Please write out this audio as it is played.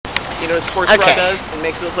know what a sports bra does? It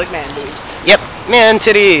makes it look like man boobs. Yep, man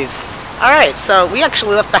titties. Alright, so we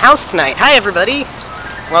actually left the house tonight. Hi, everybody.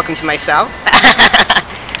 Welcome to my cell.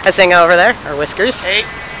 That's hanging over there, our Wysskers. Hey.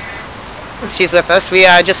 She's with us. We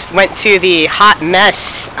just went to the hot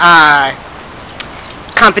mess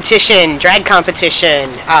competition, drag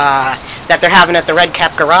competition that they're having at the Red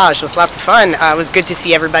Cap Garage. It was lots of fun. It was good to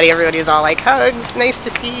see everybody. Everybody was all like, hugs, nice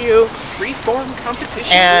to see you. Free-form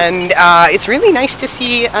competition. And it's really nice to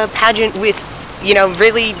see a pageant with, you know,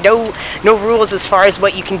 really no rules as far as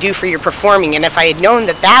what you can do for your performing. And if I had known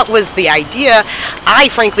that that was the idea, I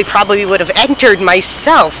frankly probably would have entered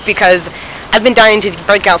myself, because I've been dying to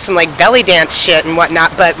break out some like belly dance shit and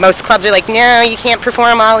whatnot, but most clubs are like, no, you can't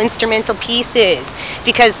perform all instrumental pieces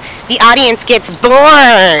because the audience gets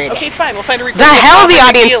bored. Okay, fine, we'll find a The hell the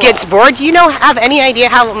audience gets bored? Do you have any idea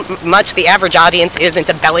how much the average audience is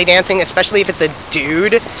into belly dancing, especially if it's a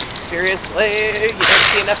dude? Seriously? You don't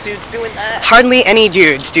see enough dudes doing that? Hardly any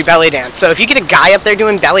dudes do belly dance. So if you get a guy up there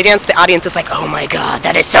doing belly dance, the audience is like, oh my god,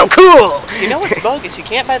 that is so cool! You know what's bogus? You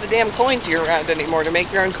can't buy the damn coins year round anymore to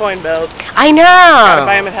make your own coin belts. I know! Gotta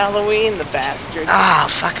buy them at Halloween, the bastards. Ah,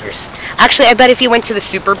 fuckers. Actually, I bet if you went to the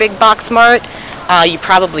super big box mart, you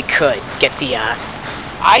probably could get the,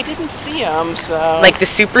 I didn't see them, so... like the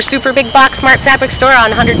super big box mart fabric store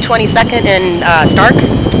on 122nd and Stark?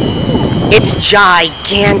 It's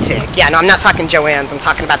gigantic. Yeah, no, I'm not talking Joann's. I'm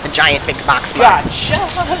talking about the giant big box mart. Gotcha.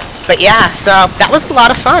 But yeah, so that was a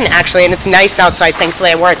lot of fun, actually, and it's nice outside.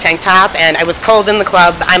 Thankfully, I wore a tank top, and I was cold in the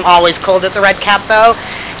club. I'm always cold at the Red Cap, though,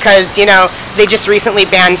 because, you know, they just recently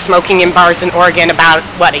banned smoking in bars in Oregon about,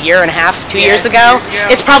 what, a year and a half, 2 years ago? 2 years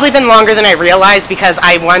ago. It's probably been longer than I realized, because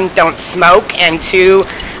I, one, don't smoke, and two,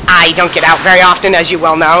 I don't get out very often, as you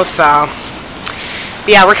well know, so... But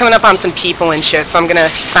yeah, we're coming up on some people and shit, so I'm going to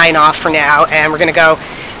sign off for now, and we're going to go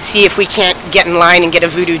see if we can't get in line and get a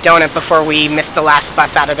voodoo donut before we miss the last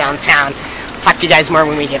bus out of downtown. Talk to you guys more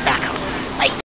when we get back home. Bye.